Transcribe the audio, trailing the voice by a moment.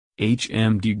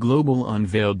HMD Global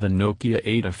unveiled the Nokia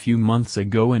 8 a few months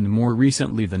ago and more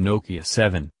recently the Nokia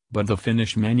 7, but the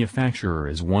Finnish manufacturer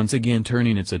is once again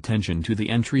turning its attention to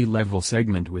the entry-level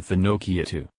segment with the Nokia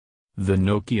 2. The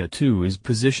Nokia 2 is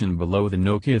positioned below the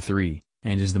Nokia 3,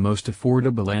 and is the most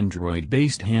affordable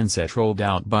Android-based handset rolled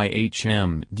out by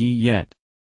HMD yet.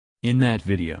 In that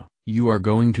video, you are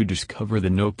going to discover the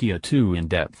Nokia 2 in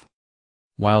depth.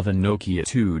 While the Nokia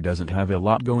 2 doesn't have a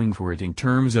lot going for it in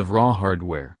terms of raw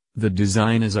hardware, the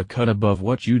design is a cut above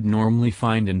what you'd normally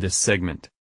find in this segment.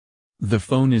 The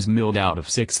phone is milled out of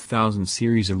 6000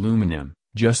 series aluminum,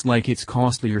 just like its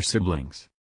costlier siblings.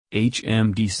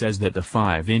 HMD says that the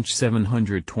 5-inch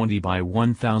 720 by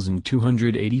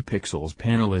 1280 pixels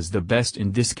panel is the best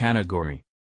in this category.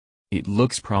 It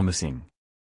looks promising.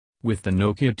 With the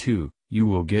Nokia 2, you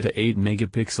will get a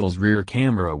 8-megapixels rear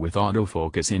camera with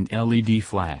autofocus and LED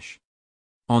flash.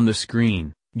 On the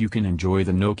screen, you can enjoy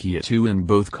the Nokia 2 in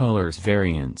both colors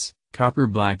variants, copper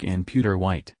black and pewter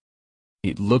white.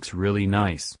 It looks really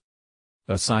nice.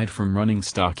 Aside from running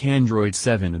stock Android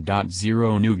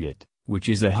 7.0 Nougat, which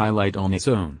is a highlight on its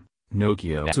own,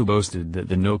 Nokia also boasted that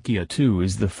the Nokia 2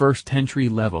 is the first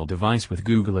entry-level device with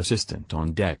Google Assistant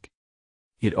on deck.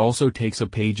 It also takes a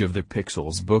page of the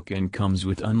Pixels book and comes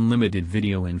with unlimited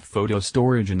video and photo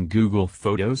storage in Google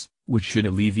Photos, which should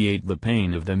alleviate the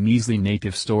pain of the measly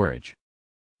native storage.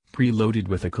 Preloaded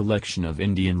with a collection of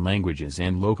Indian languages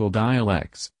and local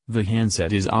dialects, the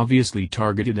handset is obviously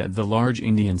targeted at the large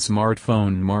Indian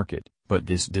smartphone market, but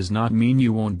this does not mean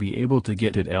you won't be able to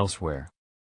get it elsewhere.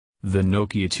 The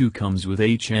Nokia 2 comes with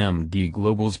HMD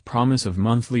Global's promise of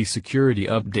monthly security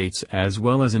updates as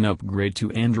well as an upgrade to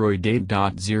Android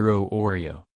 8.0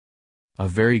 Oreo. A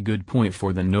very good point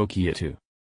for the Nokia 2.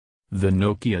 The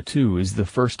Nokia 2 is the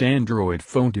first Android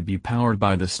phone to be powered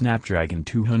by the Snapdragon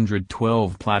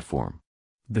 212 platform.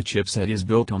 The chipset is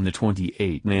built on the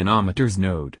 28nm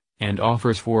node, and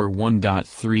offers 4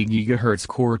 1.3 GHz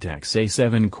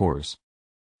Cortex-A7 cores.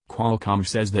 Qualcomm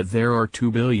says that there are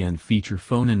 2 billion feature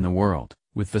phone in the world,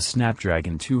 with the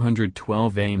Snapdragon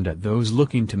 212 aimed at those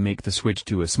looking to make the switch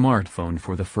to a smartphone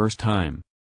for the first time.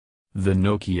 The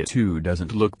Nokia 2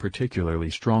 doesn't look particularly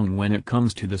strong when it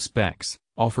comes to the specs,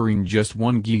 offering just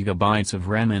 1 GB of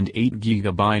RAM and 8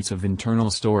 GB of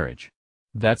internal storage.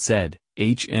 That said,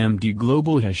 HMD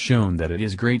Global has shown that it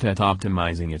is great at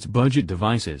optimizing its budget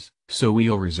devices, so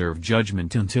we'll reserve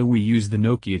judgment until we use the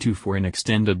Nokia 2 for an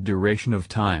extended duration of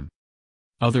time.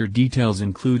 Other details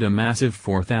include a massive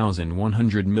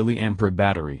 4100 mAh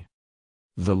battery.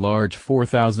 The large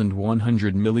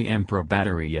 4100 mAh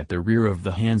battery at the rear of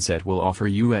the handset will offer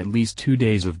you at least 2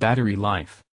 days of battery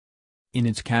life. In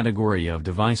its category of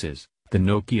devices, the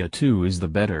Nokia 2 is the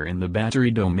better in the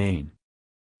battery domain.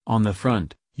 On the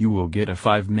front, you will get a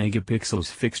 5-megapixels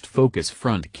fixed-focus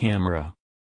front camera.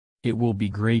 It will be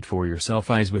great for your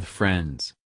selfies with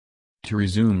friends. To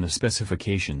resume the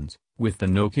specifications, with the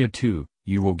Nokia 2,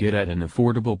 you will get at an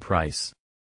affordable price.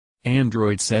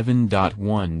 Android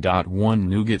 7.1.1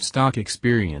 Nougat stock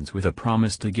experience with a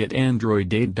promise to get Android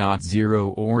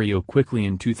 8.0 Oreo quickly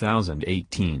in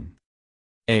 2018.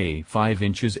 A 5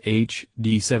 inches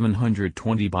HD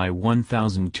 720 by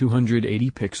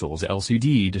 1280 pixels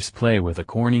LCD display with a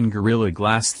Corning Gorilla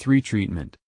Glass 3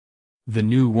 treatment. The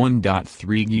new 1.3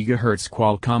 GHz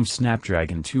Qualcomm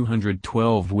Snapdragon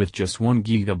 212 with just 1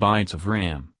 GB of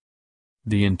RAM.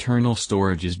 The internal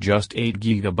storage is just 8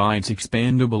 GB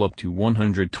expandable up to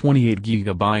 128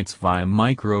 GB via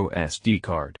micro SD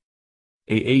card.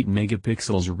 A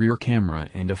 8-megapixels rear camera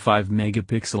and a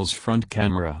 5-megapixels front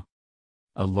camera.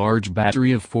 A large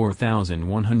battery of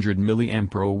 4100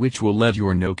 mAh which will let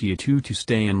your Nokia 2 to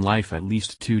stay in life at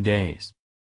least 2 days.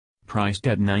 Priced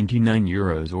at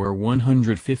 €99 or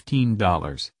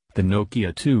 $115, the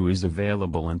Nokia 2 is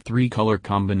available in 3 color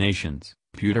combinations,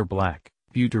 pewter black,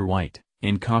 pewter white,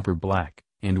 and copper black,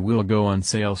 and will go on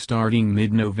sale starting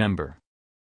mid-November.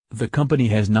 The company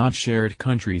has not shared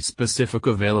country-specific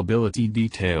availability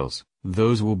details,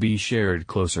 those will be shared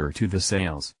closer to the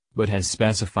sales, but has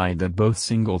specified that both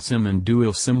single SIM and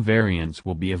dual SIM variants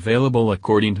will be available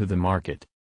according to the market.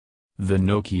 The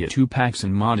Nokia 2 packs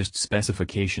in modest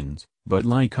specifications, but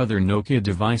like other Nokia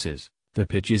devices, the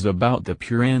pitch is about the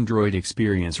pure Android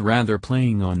experience rather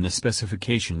playing on the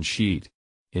specification sheet.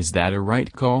 Is that a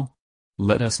right call?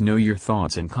 Let us know your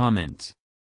thoughts and comments.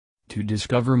 To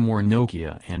discover more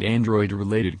Nokia and Android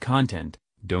related content,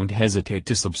 don't hesitate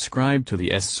to subscribe to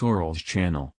the S Sorrels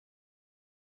channel.